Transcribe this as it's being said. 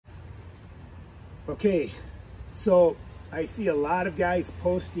Okay, so I see a lot of guys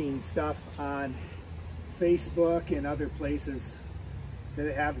posting stuff on Facebook and other places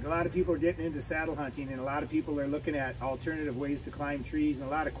that have, a lot of people are getting into saddle hunting, and a lot of people are looking at alternative ways to climb trees, and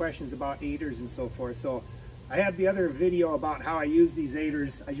a lot of questions about aiders and so forth. So I have the other video about how I use these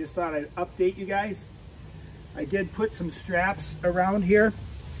aiders. I just thought I'd update you guys. I did put some straps around here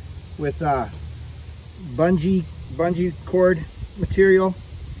with bungee cord material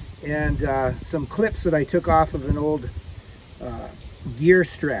and some clips that I took off of an old gear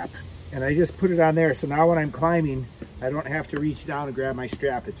strap, and I just put it on there, so now when I'm climbing I don't have to reach down and grab my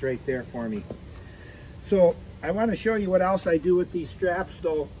strap. It's right there for me. So I want to show you what else I do with these straps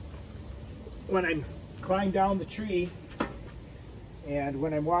though when I'm climbing down the tree, and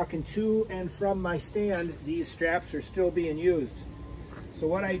when I'm walking to and from my stand, these straps are still being used. So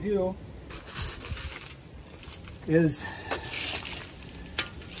what I do is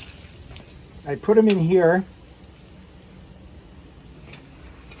I put them in here.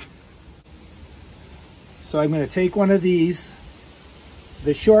 So I'm going to take one of these,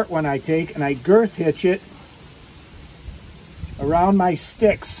 the short one I take, and I girth hitch it around my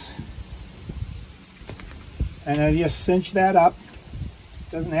sticks. And I just cinch that up.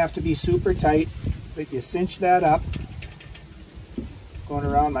 Doesn't have to be super tight, but you cinch that up. Going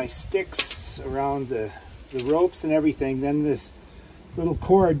around my sticks, around the ropes and everything. Then this little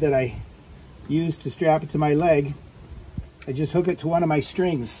cord that I use to strap it to my leg, I just hook it to one of my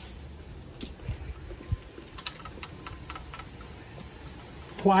strings.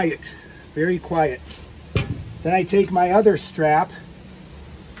 Quiet, very quiet. Then I take my other strap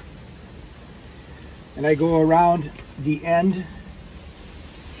and I go around the end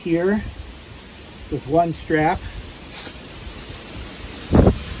here with one strap.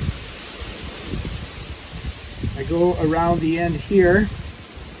 I go around the end here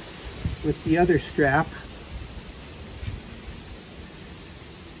with the other strap.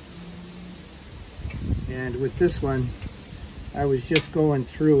 And with this one, I was just going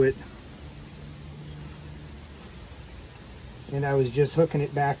through it, and I was just hooking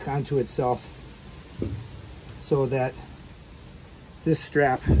it back onto itself so that this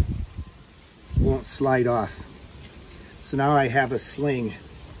strap won't slide off. So now I have a sling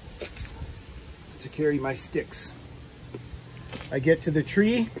to carry my sticks. I get to the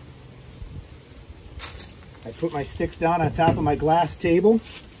tree, I put my sticks down on top of my glass table,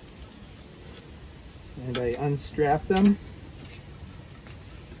 and I unstrap them.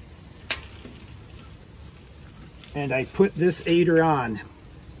 And I put this aider on.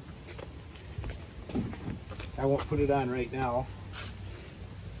 I won't put it on right now.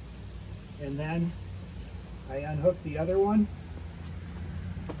 And then I unhook the other one.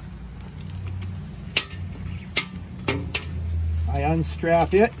 I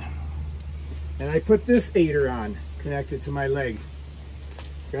unstrap it. And I put this aider on, connected to my leg.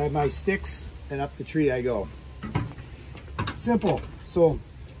 Grab my sticks, and up the tree I go. Simple. So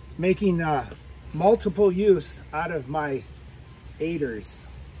making multiple use out of my aiders.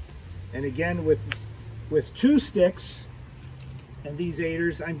 And again, with 2 sticks and these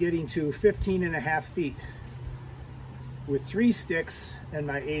aiders, I'm getting to 15.5 feet. With 3 sticks and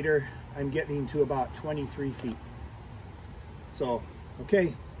my aider, I'm getting to about 23 feet. So,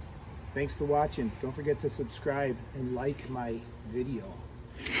 okay, thanks for watching. Don't forget to subscribe and like my video.